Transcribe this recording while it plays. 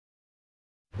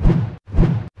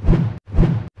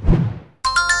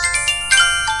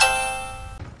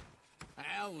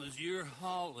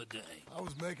holiday. I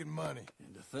was making money.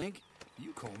 And to think,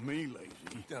 you call me lazy.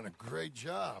 You've done a great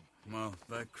job. Well,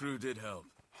 that crew did help.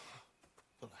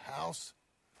 Little house,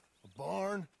 a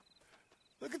barn.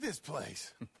 Look at this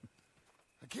place.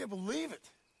 I can't believe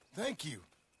it. Thank you.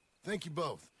 Thank you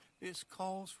both. This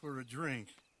calls for a drink.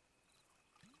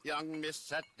 Young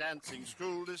miss at dancing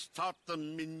school is taught the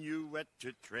minuet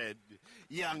to tread.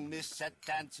 Young miss at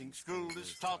dancing school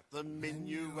is taught the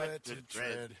minuet to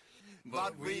tread.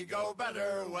 But we go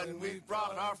better when we've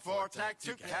brought our four-tack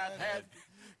to Cathead.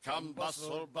 Come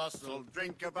bustle, bustle,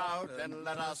 drink about, and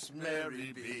let us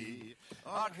merry be.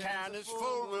 Our can is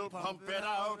full, we'll pump it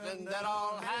out, and then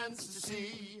all hands to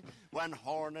sea. When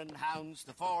horn and hounds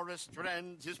the forest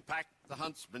rend, his pack the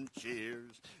huntsman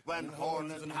cheers. When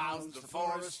horn and hounds the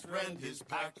forest rend, his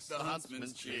pack the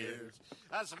huntsman cheers.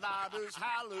 As loud as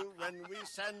halloo when we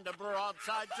send a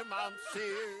broadside to Mount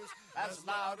Sears. As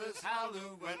loud as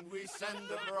halloo when we send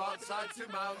a broadside to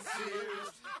Mount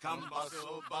Sears. Come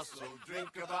bustle, bustle, drink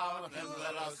about, and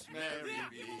let us merry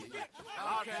be.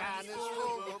 Our can is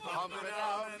full, we'll pump it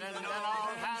out, and then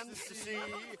all hands to sea.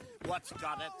 What's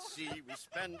got at sea we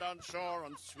spend on shore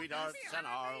on sweethearts and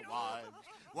our wives.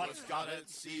 What's got at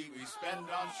sea we spend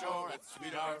on shore at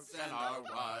sweethearts and our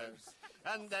wives.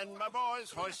 And then my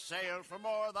boys hoist sail for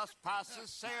more, thus passes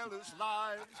sailors'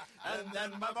 lives. And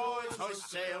then my boys hoist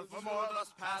sail for more,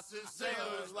 thus passes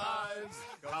sailors' lives.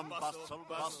 Come bustle,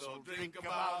 bustle, drink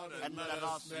about, and let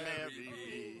us merry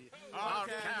be. Our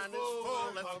can is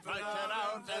full, let's break it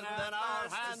out, and then our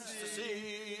hands to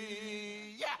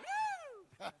sea. Yeah!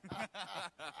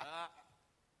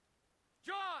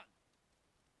 John!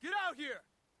 Get out here!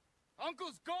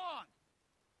 Uncle's gone!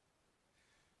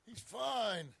 He's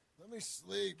fine. Let me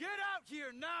sleep. Get out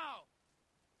here now!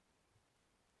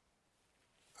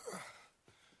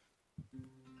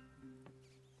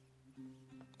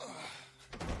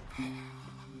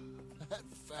 That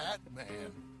fat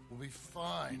man will be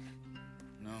fine.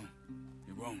 No,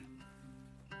 he won't.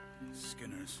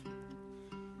 Skinner's.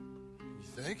 You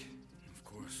think? Of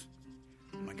course.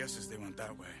 My guess is they went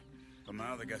that way. But my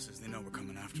other guess is they know we're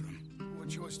coming after them. What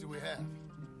choice do we have?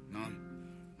 None.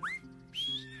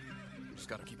 Just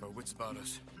gotta keep our wits about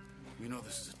us. We know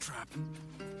this is a trap.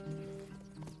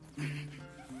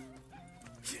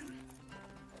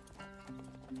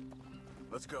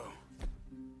 Let's go.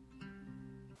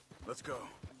 Let's go.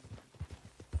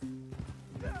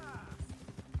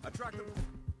 I tracked them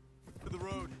to the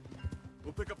road.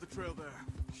 We'll pick up the trail there.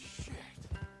 Shit.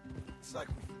 It's like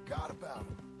we forgot about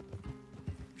him.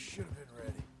 We should have been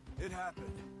ready. It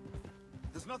happened.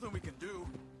 There's nothing we can do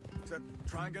except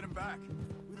try and get him back.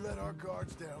 We let our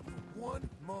guards down for one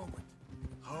moment.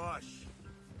 Hush.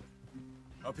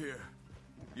 Up here.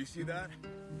 You see that?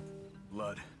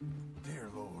 Blood. Dear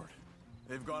Lord.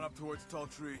 They've gone up towards tall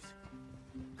trees.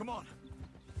 Come on.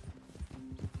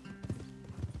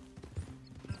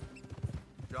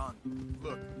 John,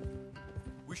 look.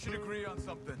 We should agree on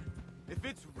something. If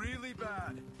it's really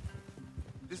bad,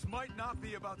 this might not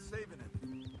be about saving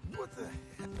him. What the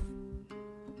heck?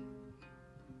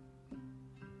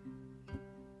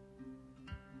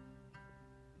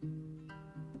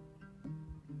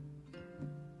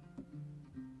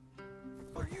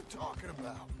 What are you talking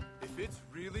about? If it's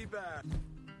really bad...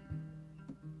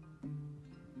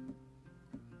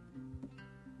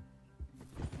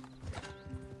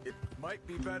 It might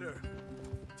be better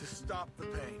to stop the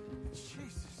pain.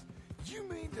 Jesus, you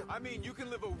mean to... I mean, you can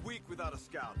live a week without a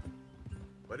scalp.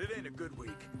 But it ain't a good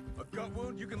week. A gut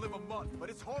wound, you can live a month, but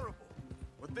it's horrible.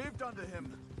 What they've done to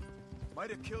him might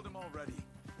have killed him already,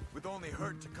 with only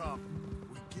hurt to come.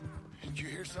 Did you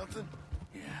hear something?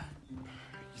 Yeah.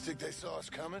 You think they saw us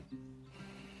coming?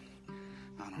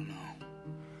 I don't know.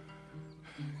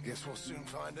 Guess we'll soon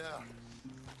find out.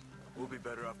 We'll be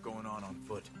better off going on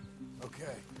foot.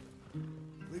 Okay.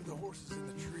 Leave the horses in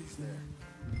the trees there.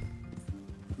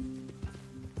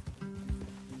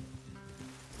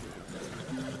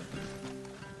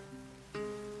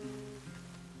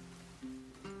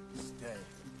 Stay.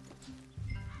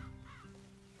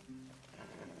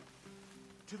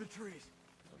 To the trees.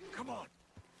 Come on.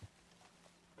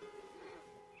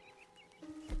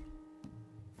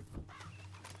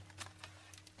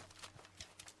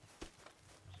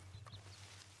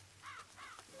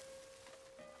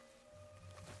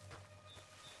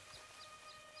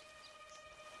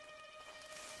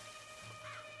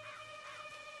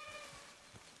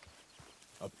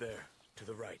 Up there, to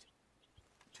the right.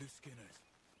 2 Skinners.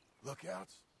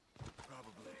 Lookouts?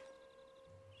 Probably.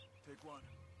 Take one.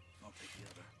 I'll take the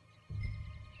other.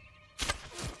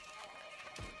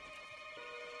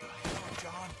 The hell,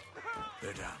 John?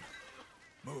 They're down.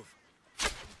 Move.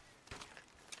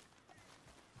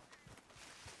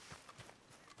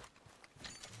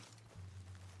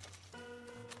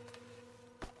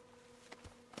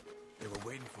 They're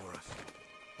waiting for us.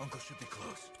 Uncle should be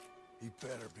close. He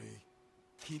better be.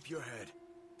 Keep your head.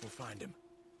 We'll find him.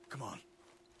 Come on.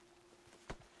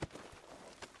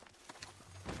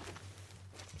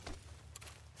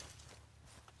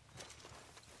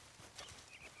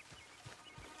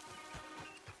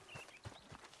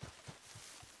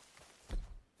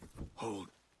 Hold.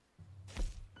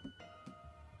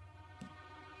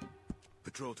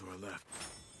 Patrol to our left.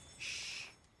 Shh.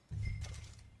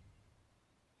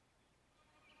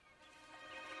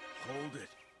 Hold it.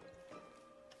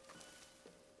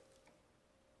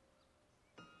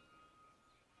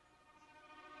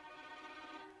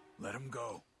 Let him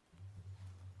go.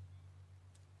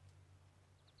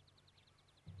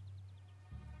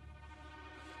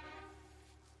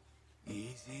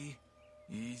 Easy.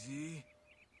 Easy.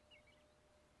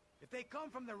 If they come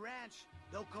from the ranch,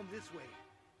 they'll come this way.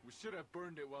 We should have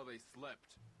burned it while they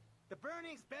slept. The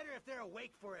burning's better if they're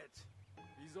awake for it.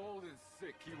 He's old and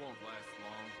sick. He won't last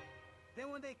long. Then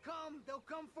when they come, they'll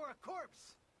come for a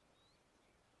corpse.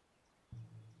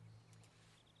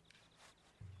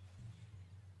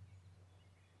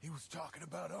 He was talking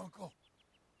about Uncle.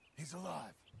 He's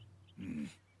alive.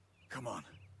 Come on.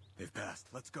 They've passed.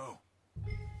 Let's go.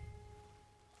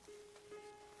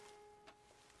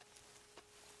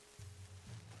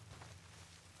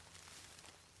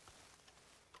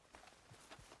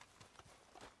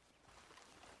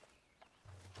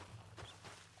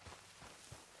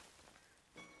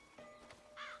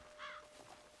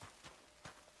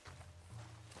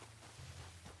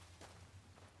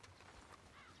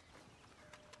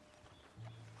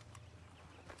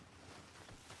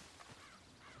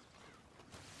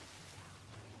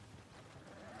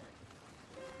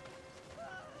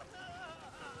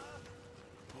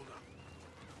 Hold up.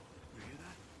 You hear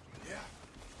that? Yeah.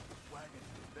 Wagon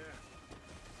is there.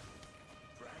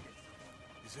 Dragging someone.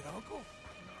 Is it Uncle?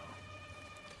 No.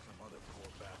 Some other poor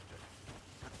bastard.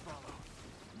 Let's follow.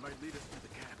 It might lead us to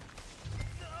the camp.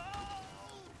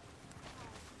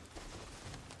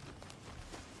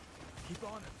 Keep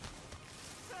on it.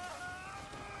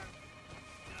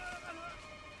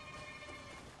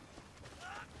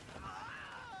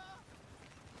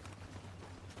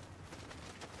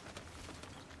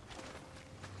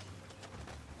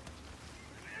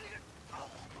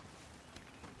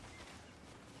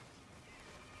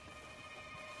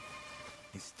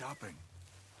 He's stopping.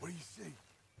 What do you see?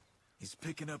 He's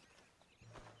picking up...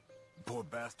 Poor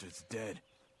bastard's dead.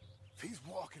 If he's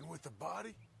walking with the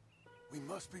body, we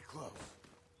must be close.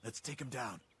 Let's take him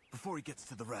down, before he gets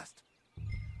to the rest.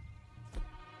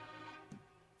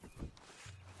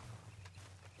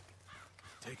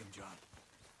 Take him, John.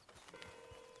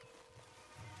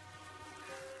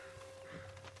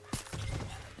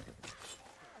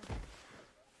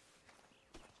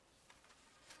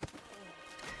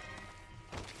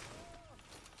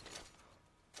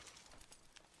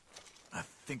 I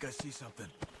think I see something.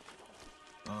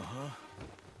 Uh-huh.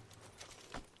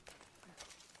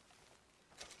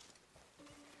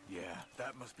 Yeah,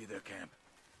 that must be their camp.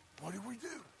 What do we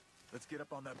do? Let's get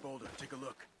up on that boulder, take a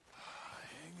look.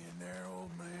 Hang in there,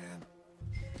 old man.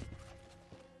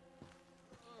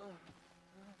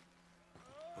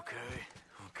 Okay,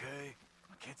 okay.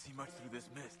 I can't see much through this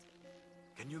mist.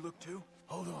 Can you look too?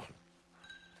 Hold on.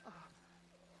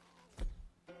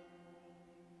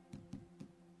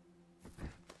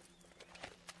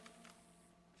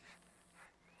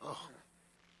 Oh.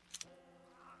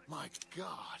 My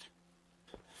God.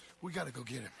 We gotta go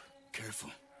get him.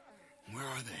 Careful. Where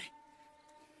are they?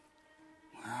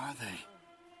 Where are they?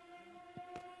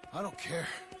 I don't care.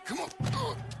 Come on.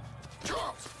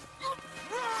 Charles!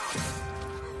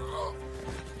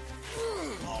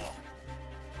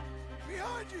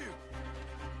 Behind you!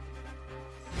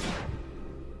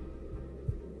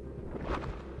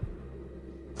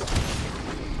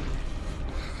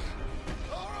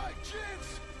 All right,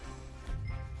 gents.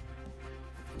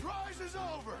 The prize is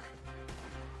over.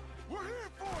 We're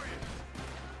here for you.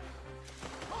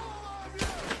 All of you!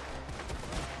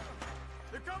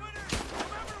 They're coming in!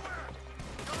 From everywhere!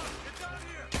 John, get down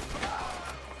here!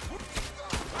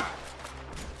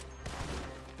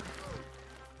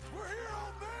 We're here,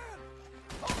 old man!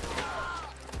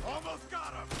 Almost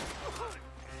got him!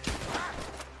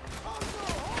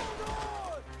 Uncle, hold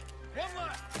on! One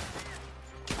left!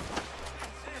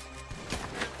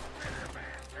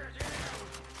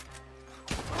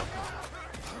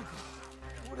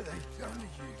 What have they done to you?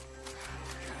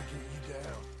 Gotta get you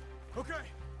down. Okay,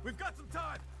 we've got some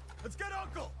time. Let's get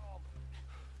Uncle!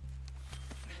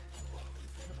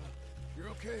 You're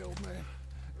okay, old man.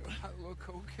 I look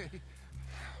okay.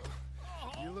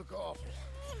 You look awful.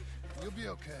 You'll be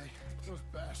okay. Those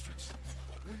bastards.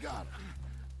 We got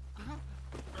them.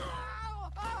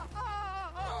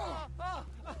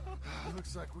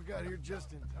 Looks like we got here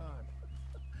just in time.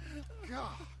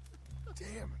 God damn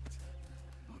it.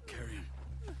 I'll carry him.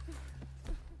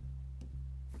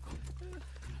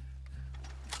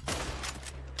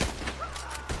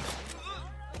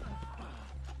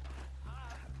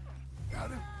 Got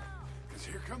him? Because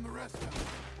here come the rest of them.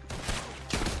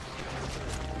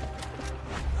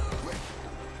 Quick!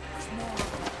 There's more of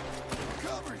them.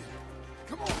 Cover you.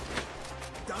 Come on.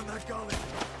 Down that gully.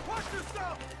 Watch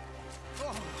yourself!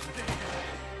 Oh, damn.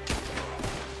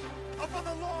 Up on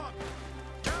the log!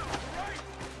 Now, right!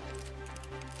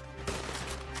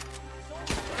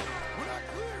 We're not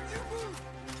clear. You move.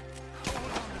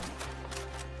 Hold on to me.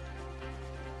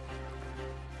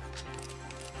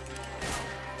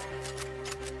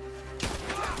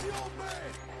 Get the old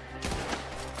man.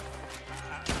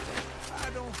 I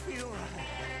don't feel right.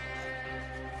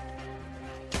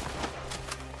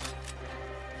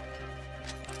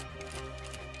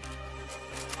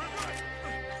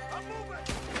 I'm moving!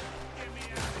 Get me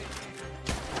out of here!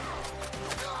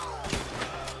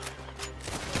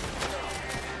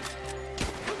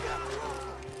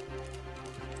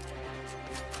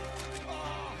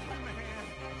 Oh, man!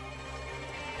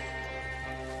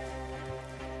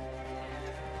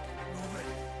 Move it!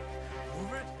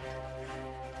 Move it!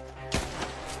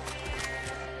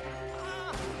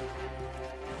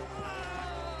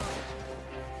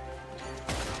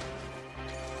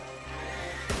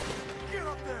 Get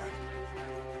up there!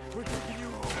 We're taking you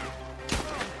home.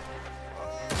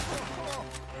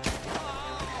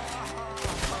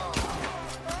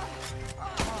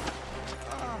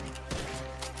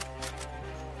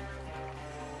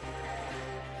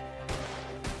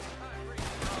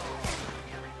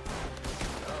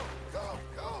 Go,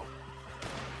 go.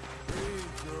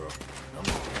 Breathe, girl. Come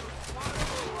on.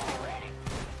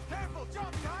 Careful,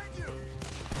 John, behind you!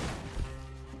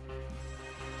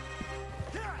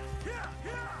 Here! Here!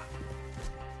 Here!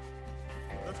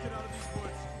 Let's get out of these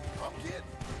woods. I'm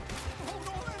getting. Oh,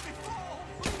 don't let me fall!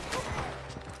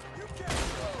 You can't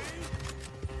stop me!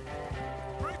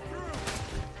 Break through!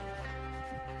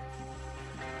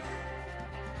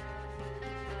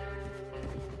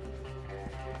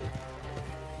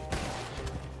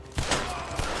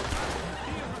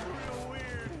 Feels real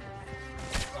weird.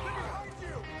 They're behind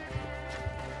you!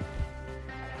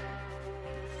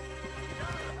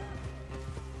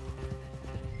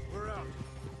 We're out.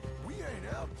 We ain't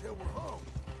out till we're home.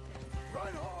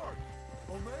 Right hard.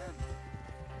 Oh, man.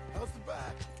 How's the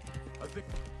back? I think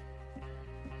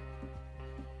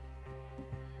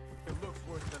it looks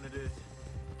worse than it is.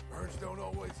 Burns don't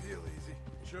always heal easy.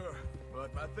 Sure,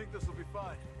 but I think this will be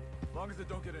fine. As long as it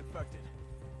don't get infected.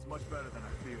 It's much better than I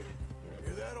feared.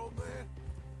 Hear that, old man?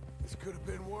 This could have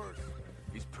been worse.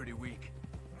 He's pretty weak.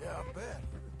 Yeah, I bet.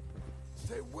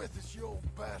 Stay with us, you old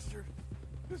bastard.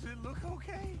 Does it look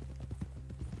okay?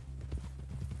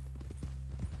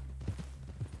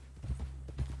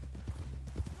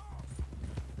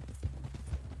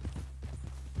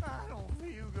 I don't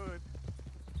feel good.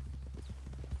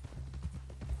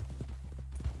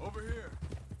 Over here.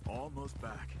 Almost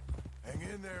back. Hang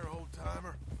in there,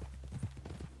 old-timer.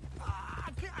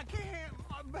 I can't.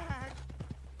 My back.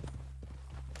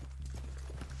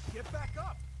 Get back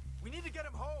up. We need to get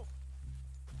him home.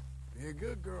 Be a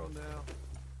good girl now.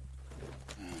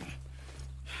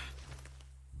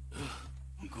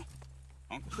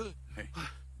 Uncle. Hey.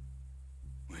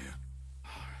 We're here.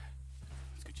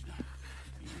 Let's get you down.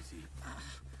 Easy.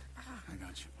 I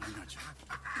got you.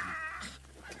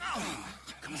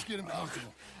 Let's get him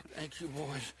comfortable. Thank you,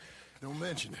 boys. Don't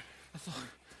mention it. I thought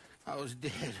I was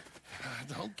dead.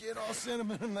 Don't get all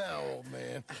sentimental now, old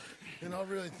man. Then I'll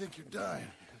really think you're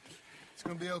dying. It's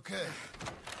gonna be okay.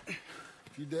 A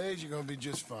few days, you're gonna be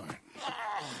just fine.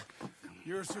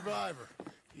 You're a survivor.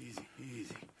 Easy. Okay.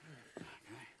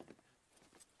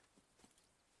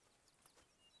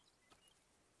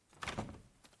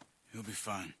 He'll be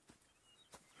fine.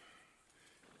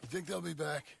 You think they'll be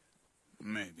back?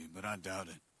 Maybe, but I doubt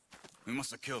it. We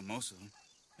must have killed most of them.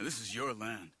 And this is your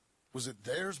land. Was it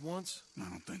theirs once? I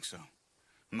don't think so.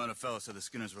 I met a fella said the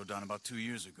Skinners rode down about 2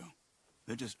 years ago.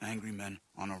 They're just angry men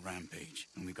on a rampage,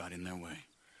 and we got in their way.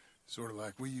 Sort of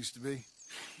like we used to be.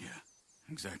 Yeah,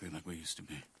 exactly like we used to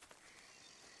be.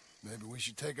 Maybe we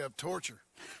should take up torture.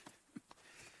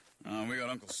 We got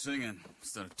Uncle singing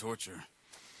instead of torture.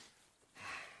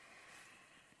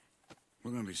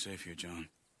 We're gonna be safe here, John.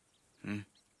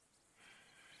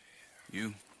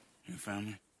 You, your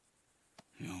family,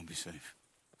 you'll all be safe.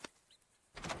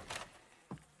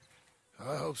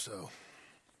 I hope so.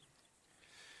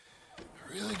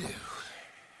 I really do.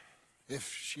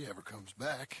 If she ever comes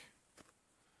back.